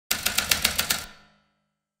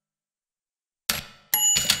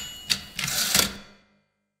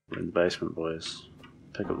We're in the basement, boys.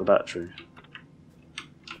 Pick up the battery.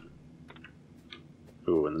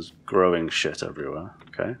 Ooh, and there's growing shit everywhere.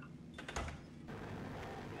 Okay.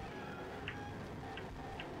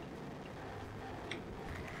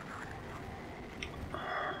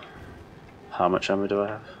 How much ammo do I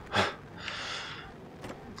have?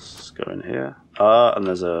 Let's go in here. And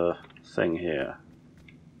there's a thing here.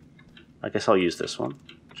 I guess I'll use this one.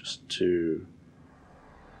 Just to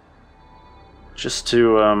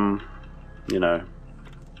you know,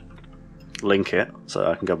 link it so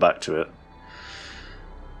I can go back to it.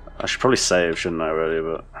 I should probably save, shouldn't I, really,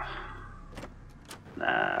 but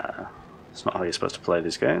nah, it's not how you're supposed to play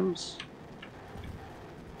these games.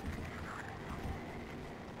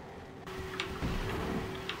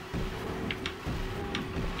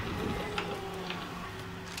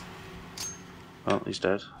 Well, he's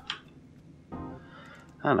dead.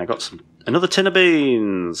 And I got another tin of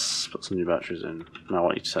beans. Put some new batteries in. Now I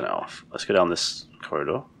want you to turn it off. Let's go down this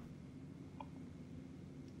corridor.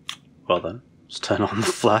 Well then, let's turn on the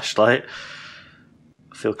flashlight.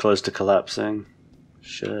 I feel close to collapsing.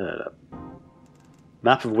 Shut up.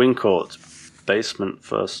 Map of Wing Court. Basement,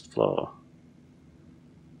 first floor.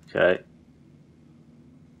 Okay.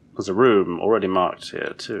 There's a room already marked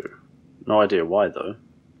here too. No idea why though.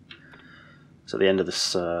 It's at the end of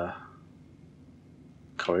this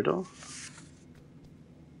corridor.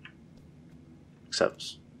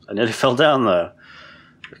 Except I nearly fell down there.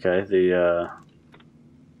 Okay, the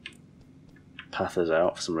path is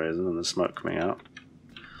out for some reason and there's smoke coming out.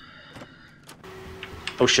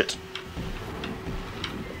 Oh shit.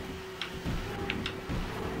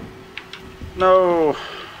 No!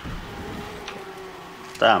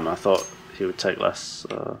 Damn, I thought he would take less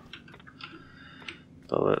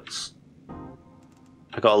bullets.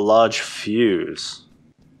 I got a large fuse.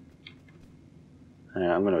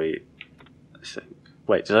 Yeah, I'm gonna eat, I think.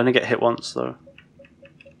 Wait, did I only get hit once though?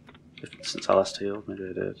 Since I last healed, maybe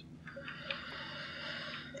I did.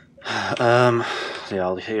 Yeah,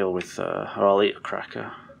 I'll heal with, or I'll eat a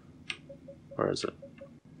cracker. Where is it?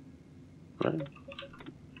 Right?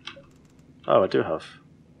 Oh, I do have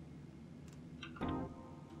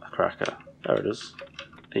a cracker. There it is.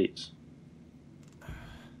 Eat.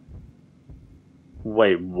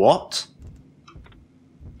 Wait, what?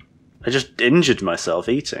 I just injured myself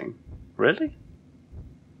eating. Really?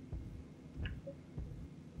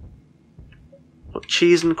 What,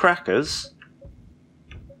 cheese and crackers?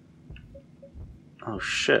 Oh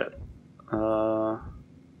shit. I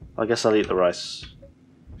guess I'll eat the rice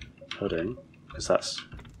pudding, because that's...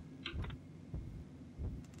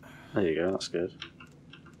 There you go, that's good.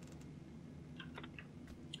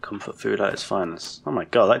 Comfort food at its finest. Oh my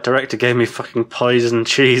god, that director gave me fucking poison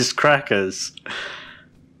cheese crackers.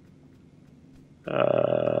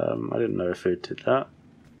 I didn't know food did that.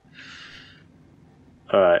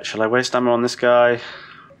 Alright, shall I waste ammo on this guy?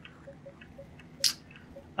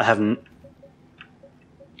 I haven't...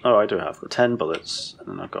 Oh, I do have. I've got 10 bullets, and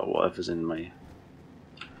then I've got whatever's in me.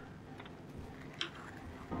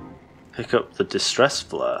 Pick up the distress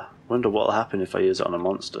flare. Wonder what'll happen if I use it on a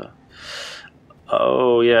monster.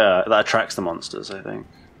 Oh yeah, that attracts the monsters, I think.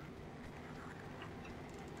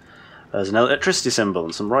 There's an electricity symbol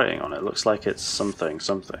and some writing on it. Looks like it's something.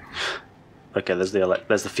 Okay, there's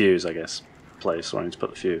the fuse, I guess. Place where I need to put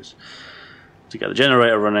the fuse. To get the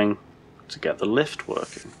generator running, to get the lift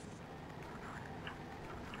working.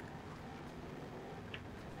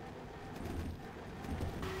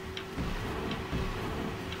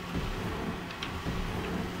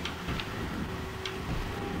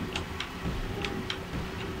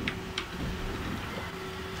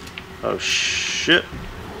 Oh shit.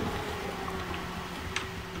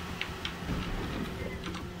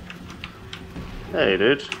 Hey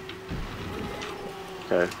dude.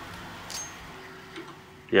 Okay.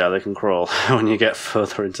 Yeah, they can crawl when you get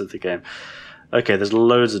further into the game. Okay, there's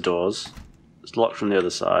loads of doors. It's locked from the other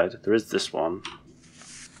side. There is this one.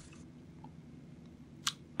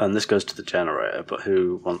 And this goes to the generator, but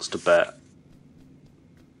who wants to bet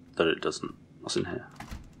that it doesn't? What's in here?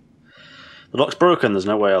 The lock's broken, there's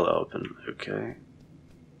no way I'll open. Okay.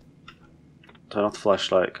 Turn off the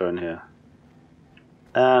flashlight, go in here.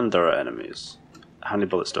 And there are enemies. How many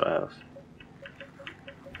bullets do I have?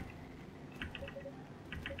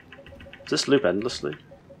 Does this loop endlessly?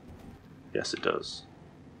 Yes, it does.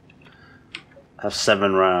 I have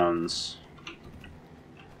 7 rounds.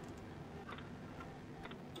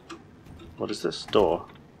 What is this? Door.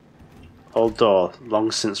 Old door,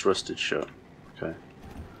 long since rusted shut. Okay.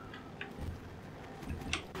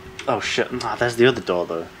 Oh shit, nah, there's the other door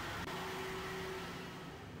though.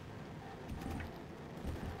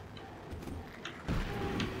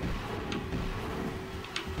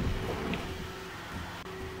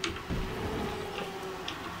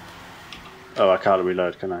 Oh, I can't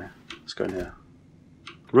reload, can I? Let's go in here.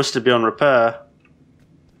 Rusted beyond repair.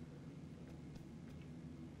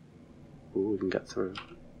 Ooh, we can get through.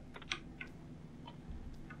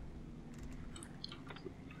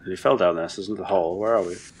 He fell down there, so there's another hole. Where are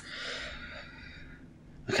we?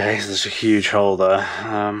 Okay, so there's a huge hole there.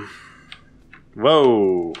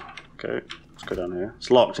 Whoa! Okay, let's go down here.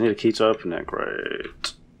 It's locked, I need a key to open it.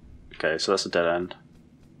 Great. Okay, so that's a dead end.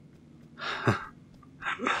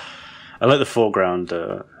 I like the foreground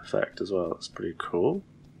effect as well, that's pretty cool.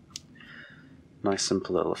 Nice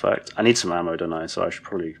simple little effect. I need some ammo, don't I? So I should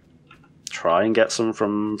probably try and get some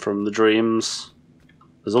from the dreams.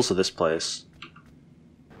 There's also this place.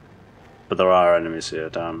 But there are enemies here,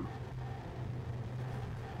 damn.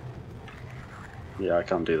 Yeah, I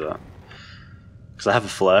can't do that. Because I have a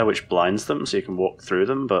flare which blinds them, so you can walk through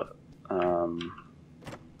them, but I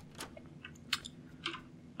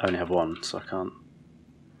only have one, so I can't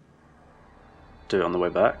do it on the way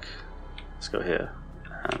back. Let's go here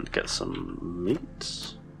and get some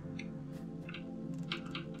meat.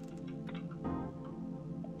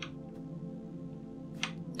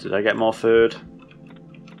 Did I get more food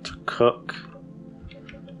to cook?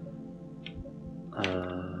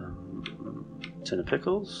 Tin of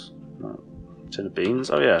pickles? No. Tin of beans?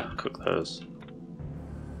 Oh yeah, cook those.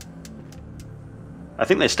 I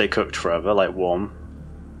think they stay cooked forever, like warm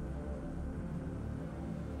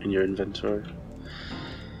in your inventory.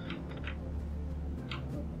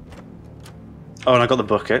 Oh, and I got the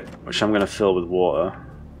bucket, which I'm going to fill with water.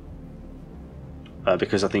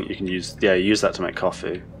 Because I think you can use that to make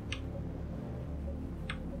coffee.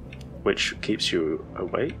 Which keeps you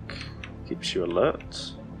awake, keeps you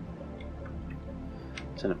alert.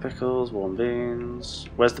 Tin of pickles, warm beans.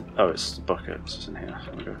 Where's the... oh, it's the bucket, it's in here.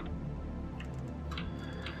 There we go.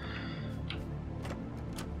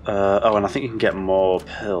 Oh, and I think you can get more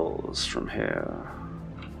pills from here.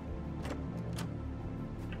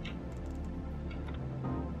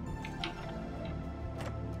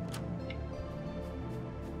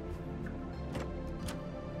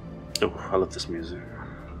 Oh, I love this music.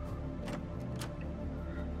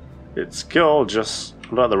 It's gorgeous.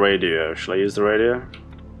 What about the radio? Shall I use the radio?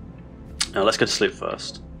 No, let's go to sleep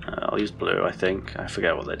first. I'll use blue, I think. I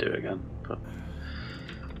forget what they do again. But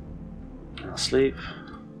I'll sleep.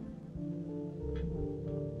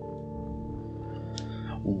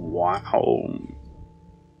 Wow.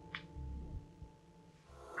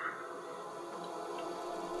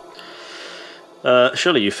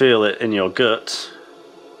 Surely you feel it in your gut.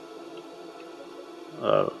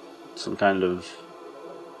 Some kind of...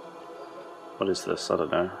 what is this? I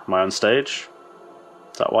don't know. Am I on stage?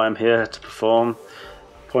 Is that why I'm here to perform?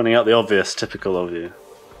 Pointing out the obvious, typical of you.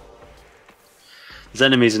 There's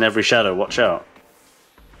enemies in every shadow, watch out.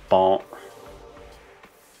 Bon.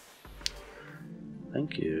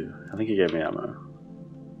 Thank you. I think you gave me ammo.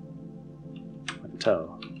 I can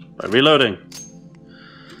tell. Right, reloading!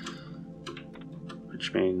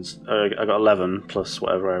 Which means... I got 11 plus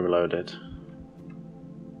whatever I reloaded.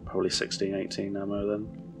 Probably 16, 18 ammo then.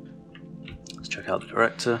 Let's check out the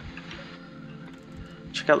director.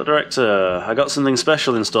 Check out the director. I got something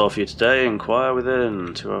special in store for you today. Inquire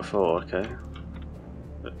within 204. Okay.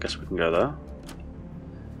 I guess we can go there.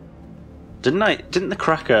 Didn't the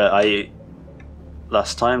cracker I ate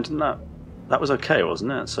last time? Didn't that was okay,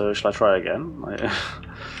 wasn't it? So shall I try again? Like,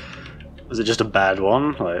 was it just a bad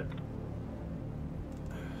one? Like,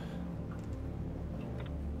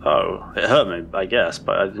 oh, it hurt me, I guess,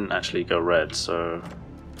 but I didn't actually go red, so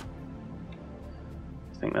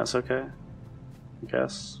I think that's okay. I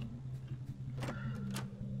guess.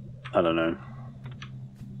 I don't know.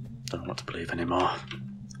 Don't know what to believe anymore.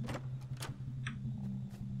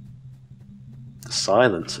 The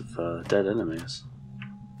silence of dead enemies.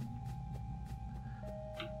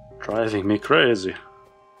 Driving me crazy.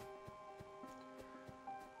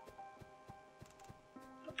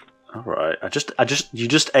 Alright, you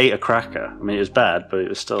just ate a cracker. I mean, it was bad, but it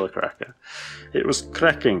was still a cracker. It was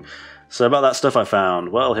cracking. So about that stuff I found,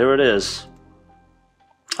 well, here it is.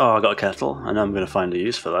 Oh, I got a kettle. I know I'm going to find a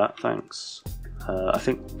use for that, thanks. I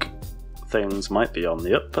think things might be on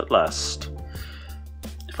the up at last.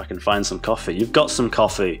 If I can find some coffee. You've got some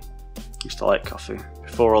coffee. Used to like coffee.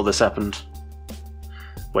 Before all this happened.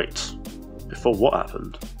 Wait, before what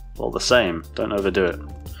happened? All the same, don't overdo it.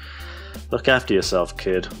 Look after yourself,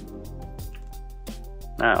 kid.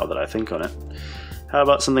 Now that I think on it. How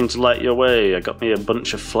about something to light your way? I got me a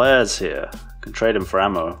bunch of flares here. I can trade them for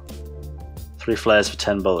ammo. 3 flares for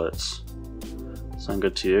 10 bullets. Sound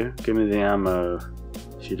good to you? Give me the ammo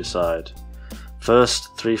if you decide.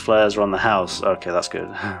 First, 3 flares around the house. Okay, that's good.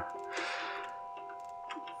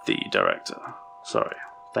 The director. Sorry.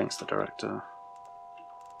 Thanks, the director.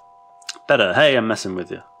 Better. Hey, I'm messing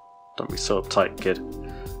with you. Don't be so uptight, kid.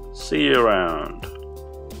 See you around.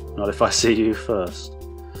 Not if I see you first.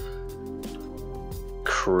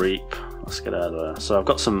 Creep. Let's get out of there. So I've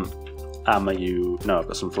got some ammo. No, I've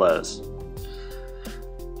got some flares,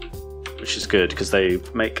 which is good because they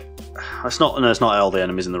make. It's not. No, it's not all the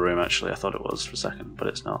enemies in the room. Actually, I thought it was for a second, but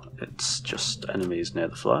it's not. It's just enemies near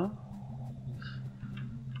the flare.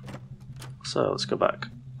 So let's go back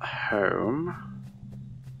home.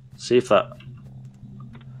 See if that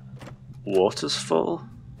water's full.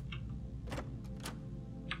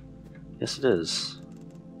 Yes, it is.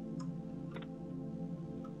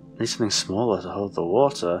 Need something smaller to hold the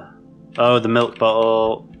water. Oh, the milk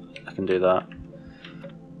bottle. I can do that.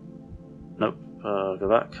 Nope. Go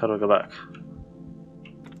back. How do I go back?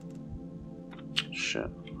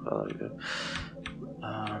 Shit. Oh, there we go.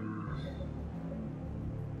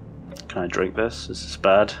 Can I drink this? Is this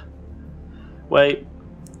bad? Wait.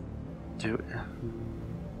 Do it.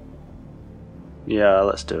 Yeah,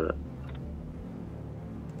 let's do it.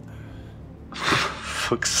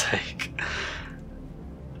 Fuck's sake.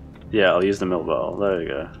 Yeah, I'll use the milk bottle. There we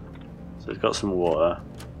go. So it's got some water.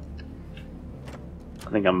 I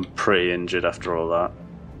think I'm pretty injured after all that.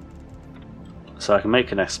 So I can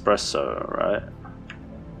make an espresso, right?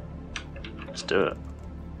 Let's do it.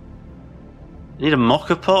 You need a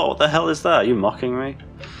mocha pot? What the hell is that? Are you mocking me?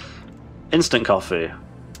 Instant coffee.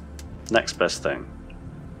 Next best thing.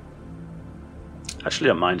 Actually,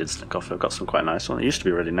 I don't mind instant coffee. I've got some quite nice one. It used to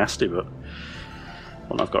be really nasty, but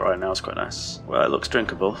one I've got right now is quite nice. Well, it looks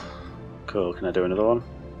drinkable. Cool. Can I do another one?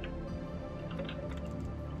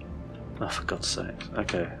 Oh, for God's sake.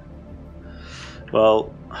 Okay.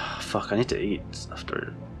 Well, fuck. I need to eat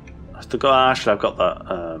after. I forgot. Actually, I've got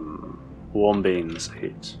that warm beans to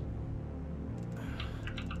eat.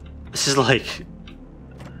 This is like.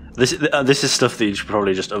 This is stuff that you should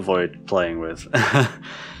probably just avoid playing with,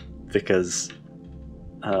 because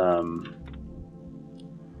you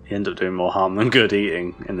end up doing more harm than good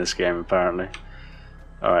eating in this game, apparently.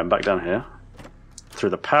 Alright, I'm back down here.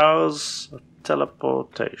 Through the powers of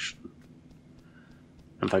teleportation.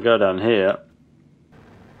 And if I go down here,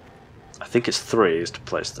 I think it's 3 is to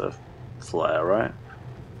place the flare, right?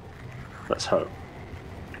 Let's hope.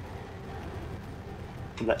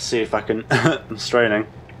 Let's see if I can... I'm straining.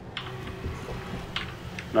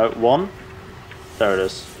 No, 1. There it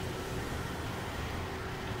is.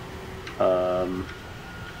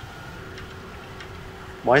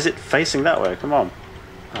 Why is it facing that way? Come on.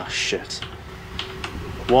 Oh shit.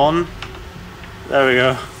 1. There we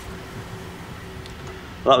go.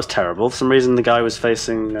 Well, that was terrible. For some reason the guy was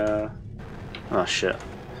facing... Oh shit.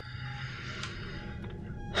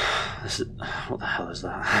 This is... What the hell is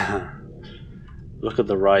that? Look at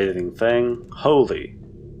the writhing thing. Holy.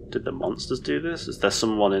 Did the monsters do this? Is there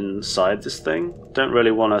someone inside this thing? Don't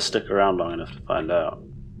really want to stick around long enough to find out.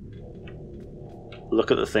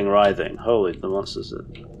 Look at the thing writhing. Holy, the monsters are...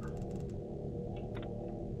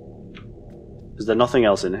 Is there nothing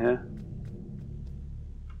else in here?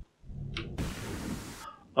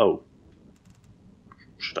 Oh.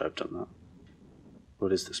 Should I have done that?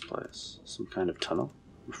 What is this place? Some kind of tunnel?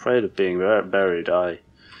 I'm afraid of being buried.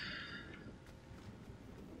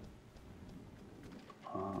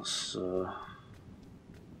 Let's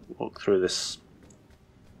walk through this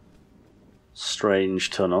strange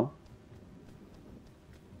tunnel.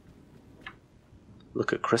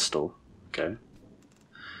 Look at crystal. Okay.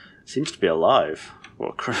 Seems to be alive.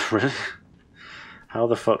 What? Really? How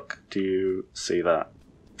the fuck do you see that?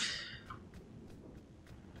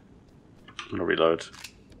 I'm gonna reload.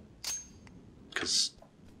 Because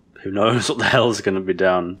who knows what the hell is going to be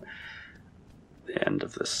down the end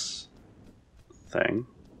of this thing.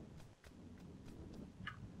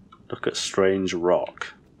 Look at strange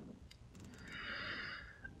rock.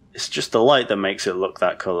 It's just the light that makes it look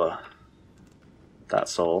that colour.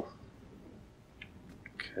 That's all.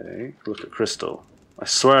 Okay, look at crystal. I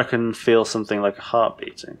swear I can feel something like a heart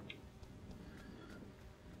beating.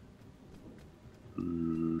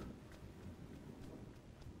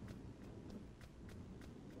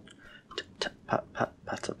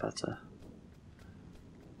 Patter, patter.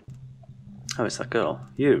 Oh, it's that girl.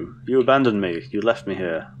 You abandoned me. You left me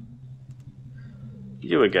here.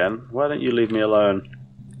 You again. Why don't you leave me alone?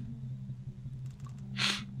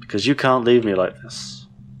 Because you can't leave me like this.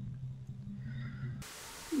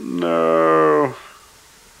 No.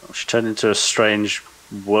 Oh, she turned into a strange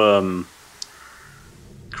worm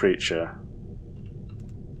creature.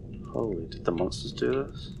 Holy, did the monsters do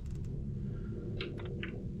this?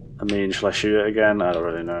 I mean, shall I shoot it again? I don't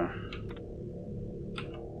really know.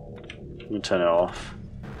 I'm gonna turn it off.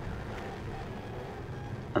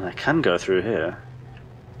 And I can go through here.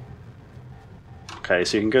 Okay,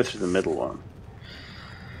 so you can go through the middle one.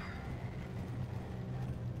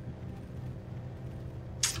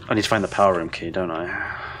 I need to find the power room key, don't I?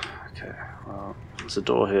 Okay, well, there's a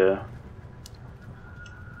door here.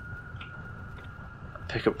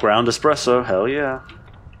 Pick up ground espresso, hell yeah.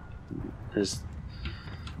 There's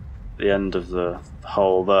the end of the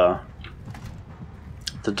hole there.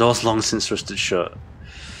 The door's long since rusted shut.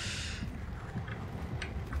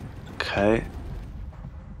 Okay.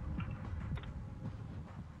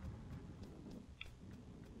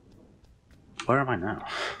 Where am I now?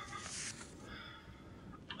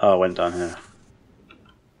 Oh, I went down here.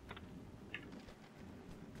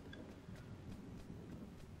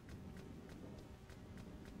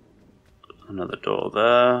 Another door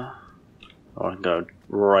there. Or I can go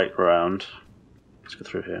right round. Let's go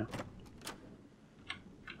through here.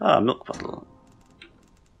 Ah, milk bottle.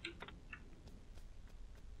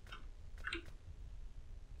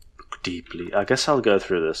 Look deeply. I guess I'll go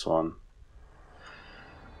through this one.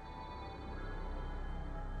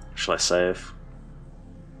 Shall I save?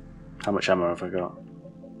 How much ammo have I got?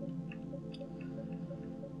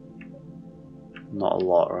 Not a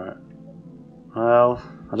lot, right? Well,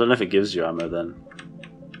 I don't know if it gives you ammo then.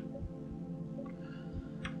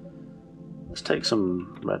 Let's take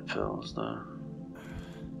some red pills though.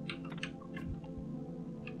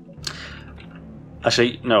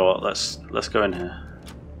 Actually, you know what? Let's go in here.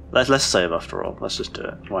 Let's save after all. Let's just do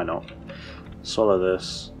it. Why not? Swallow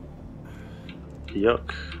this.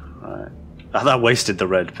 Yuck. Right. That wasted the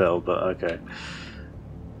red pill, but okay.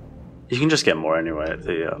 You can just get more anyway at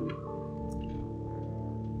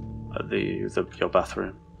your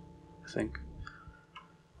bathroom, I think.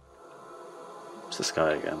 It's this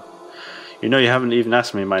guy again. You know, you haven't even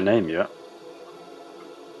asked me my name yet.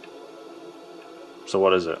 So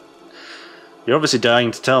what is it? You're obviously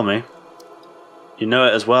dying to tell me. You know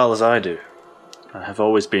it as well as I do. I have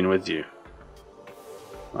always been with you.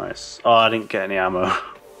 Nice. Oh, I didn't get any ammo.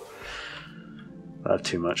 I have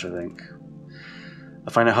too much, I think.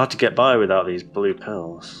 I find it hard to get by without these blue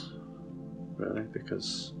pills. Really,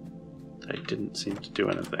 because they didn't seem to do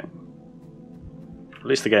anything. At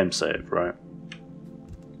least the game's saved, right?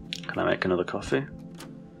 Can I make another coffee?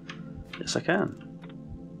 Yes, I can.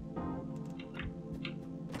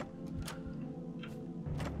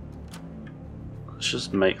 Let's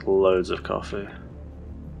just make loads of coffee.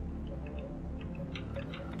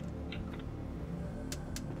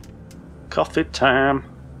 Coffee time!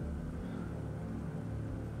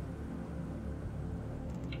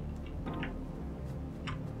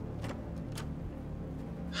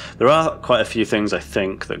 There are quite a few things I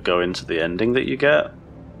think that go into the ending that you get,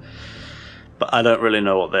 but I don't really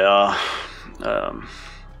know what they are,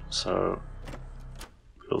 so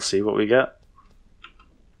we'll see what we get.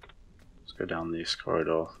 Let's go down this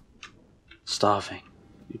corridor. Starving,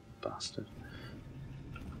 you bastard.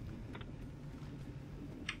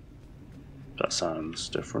 That sounds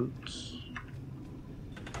different.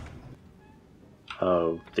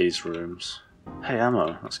 Oh, these rooms. Hey,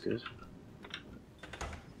 ammo, that's good.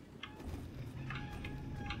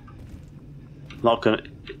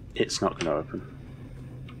 It's not gonna open.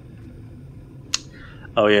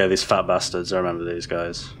 Oh yeah, these fat bastards, I remember these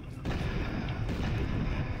guys.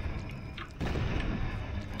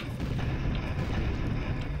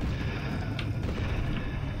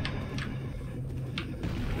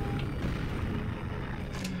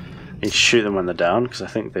 You shoot them when they're down, because I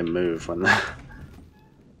think they move when they're...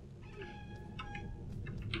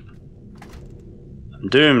 I'm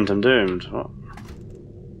doomed, I'm doomed. What?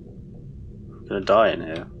 I'm gonna die in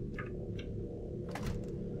here.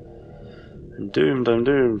 I'm doomed, I'm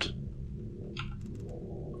doomed.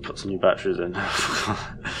 Put some new batteries in.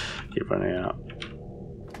 Keep running out.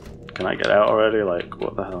 Can I get out already? Like,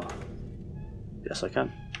 what the hell? Yes, I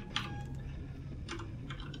can.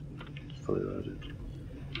 Fully loaded.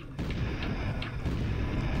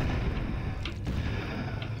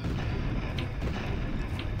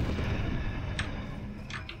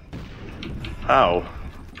 Ow.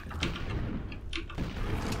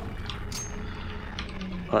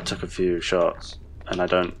 Well, that took a few shots, and I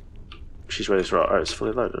don't... She's ready to roll. Oh, it's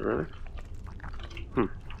fully loaded, really? Hmm.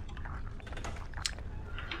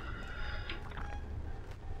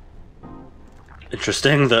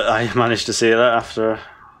 Interesting that I managed to see that after a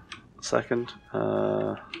second.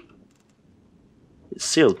 It's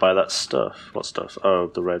sealed by that stuff. What stuff? Oh,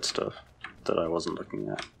 the red stuff that I wasn't looking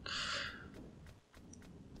at.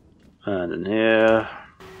 And in here...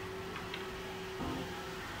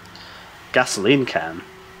 Gasoline can.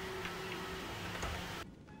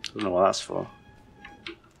 Don't know what that's for.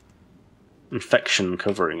 Infection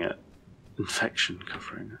covering it. Infection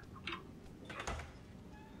covering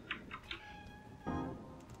it.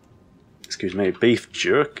 Excuse me, beef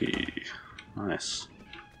jerky. Nice.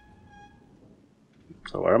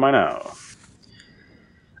 So where am I now?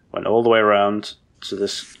 Went all the way around to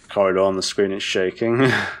this corridor on the screen, it's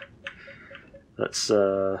shaking. Let's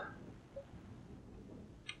I've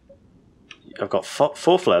got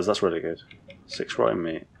 4 flares, that's really good. 6 rotting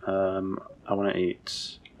meat. I want to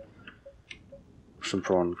eat some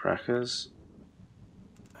prawn crackers.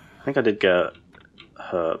 I think I did get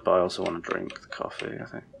hurt, but I also want to drink the coffee, I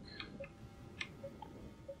think.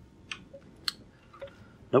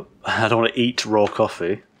 Nope, I don't want to eat raw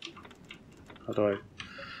coffee. How do I...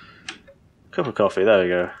 Cup of coffee, there we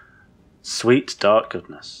go. Sweet dark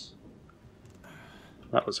goodness.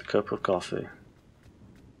 That was a cup of coffee.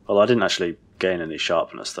 Well, I didn't actually gain any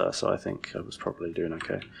sharpness there, so I think I was probably doing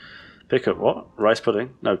okay. Pick up what? Rice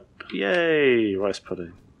pudding? No. Yay! Rice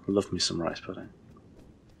pudding. Love me some rice pudding.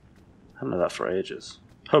 I haven't had that for ages.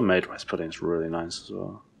 Homemade rice pudding is really nice as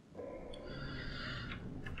well.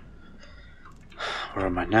 Where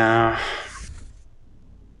am I now?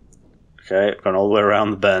 Okay, I've gone all the way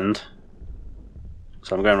around the bend.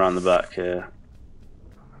 So I'm going around the back here.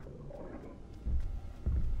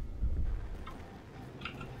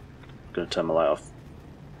 I'm going to turn my light off.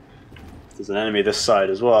 There's an enemy this side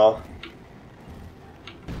as well.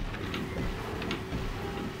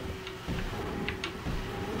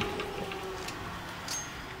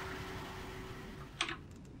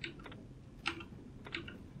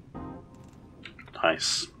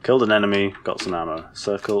 Nice. Killed an enemy, got some ammo.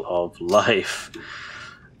 Circle of life.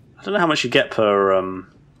 I don't know how much you get per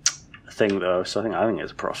thing though, so I think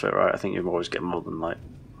it's a profit, right? I think you always get more than like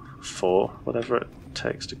 4, whatever it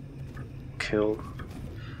takes to kill.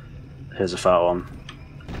 Here's a fat one.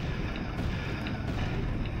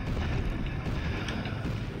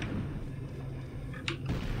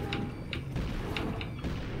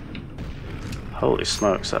 Holy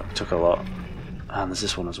smokes, that took a lot. And there's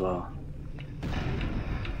this one as well.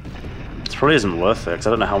 It probably isn't worth it, because I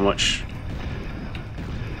don't know how much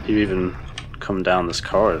you even come down this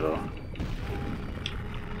corridor.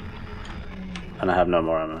 And I have no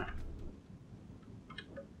more ammo.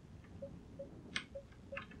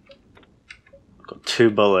 I've got 2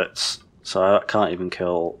 bullets, so I can't even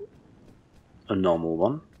kill a normal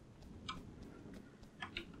one.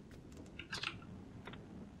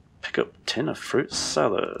 Pick up a tin of fruit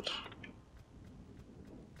salad.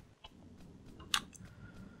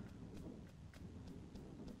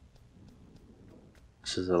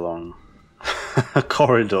 This is a long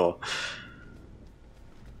corridor.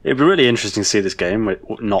 It'd be really interesting to see this game with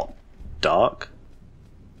not dark.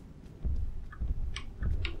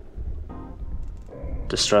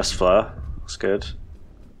 Distress flare, that's good.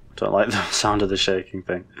 Don't like the sound of the shaking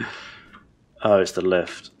thing. Oh, it's the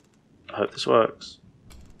lift. I hope this works.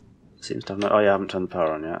 It seems to have no... Oh yeah, I haven't turned the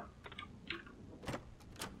power on yet.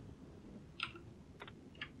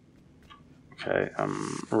 Okay,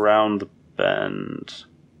 I'm around the bend.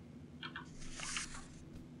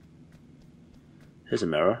 Here's a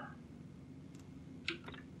mirror.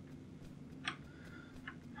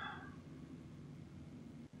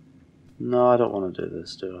 No, I don't want to do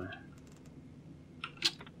this, do I?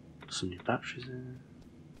 Some new batteries in.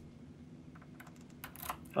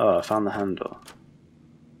 Oh, I found the handle.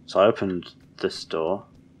 So I opened this door.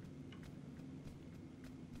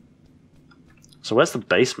 So where's the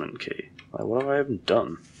basement key? Like, what have I even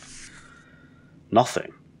done?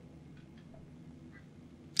 Nothing.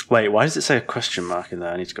 Wait, why does it say a question mark in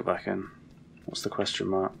there? I need to go back in. What's the question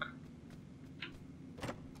mark?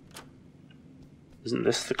 Isn't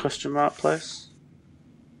this the question mark place?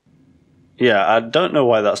 Yeah, I don't know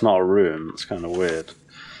why that's not a room. It's kind of weird.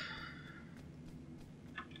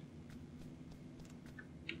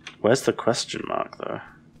 Where's the question mark though?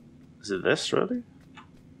 Is it this really?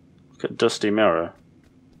 Look at dusty mirror.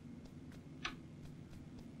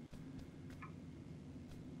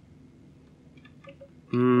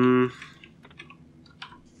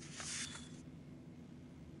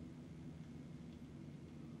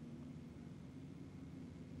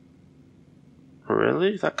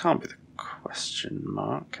 Really? That can't be the question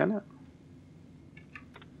mark, can it?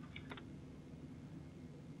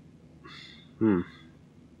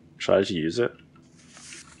 Try to use it.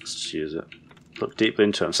 Let's just use it. Look deeply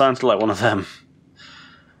into it. I'm starting to like one of them.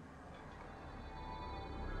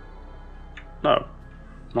 No.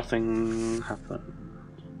 Nothing happened.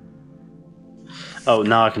 Oh,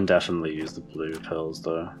 now I can definitely use the blue pills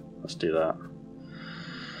though. Let's do that.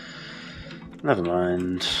 Never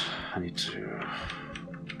mind. I need to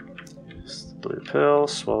Blue pill,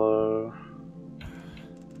 swallow.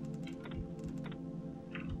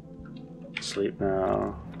 Sleep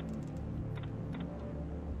now.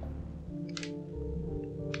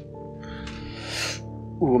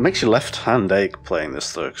 Ooh, it makes your left hand ache playing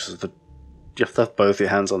this though, because you have to have both your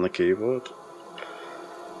hands on the keyboard.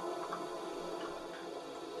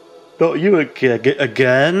 Not you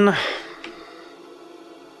again.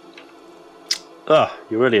 Ah,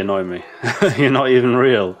 you really annoy me. You're not even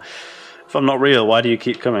real. If I'm not real, why do you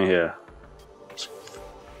keep coming here?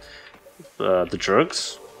 The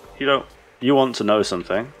drugs? You want to know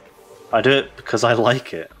something. I do it because I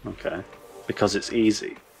like it. Okay. Because it's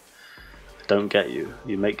easy. I don't get you.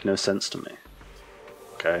 You make no sense to me.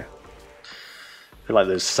 Okay. I feel like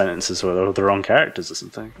those sentences were the wrong characters or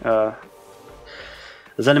something.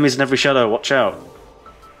 There's enemies in every shadow, watch out.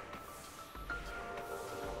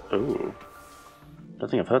 Ooh. I don't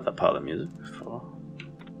think I've heard that part of the music before.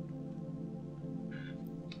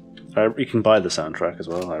 You can buy the soundtrack as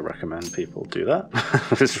well. I recommend people do that.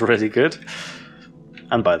 It's really good.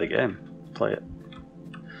 And buy the game. Play it.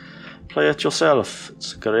 Play it yourself.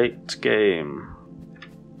 It's a great game.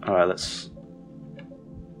 Alright, let's...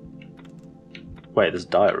 Wait, there's a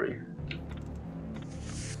diary.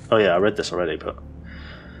 Oh yeah, I read this already, but...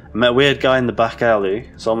 I met a weird guy in the back alley.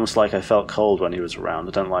 It's almost like I felt cold when he was around.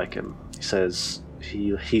 I don't like him. He says...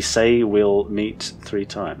 He say we'll meet 3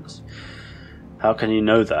 times. How can you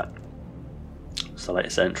know that? It's the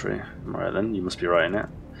latest entry. Alright then, you must be writing it.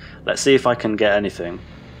 Let's see if I can get anything.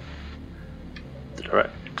 The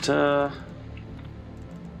director...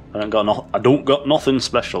 I don't got nothing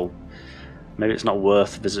special. Maybe it's not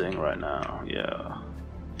worth visiting right now. Yeah.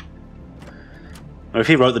 Or if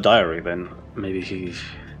he wrote the diary, then maybe he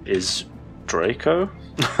is Draco?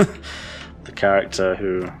 The character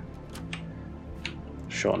who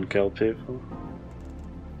shot and killed people.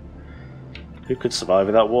 Who could survive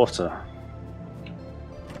without water?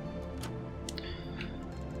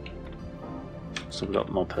 So we've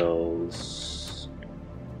got more pills.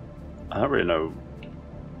 I don't really know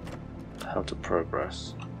how to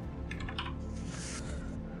progress.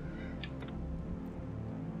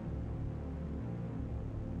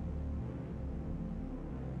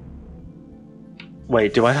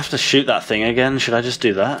 Wait, do I have to shoot that thing again? Should I just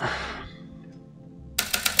do that?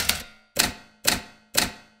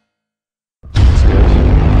 That's good.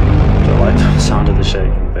 I don't like the sound of the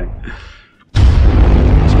shaking thing.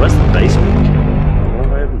 So where's the basement key? What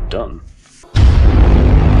have I even done?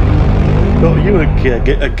 Got you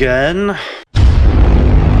again?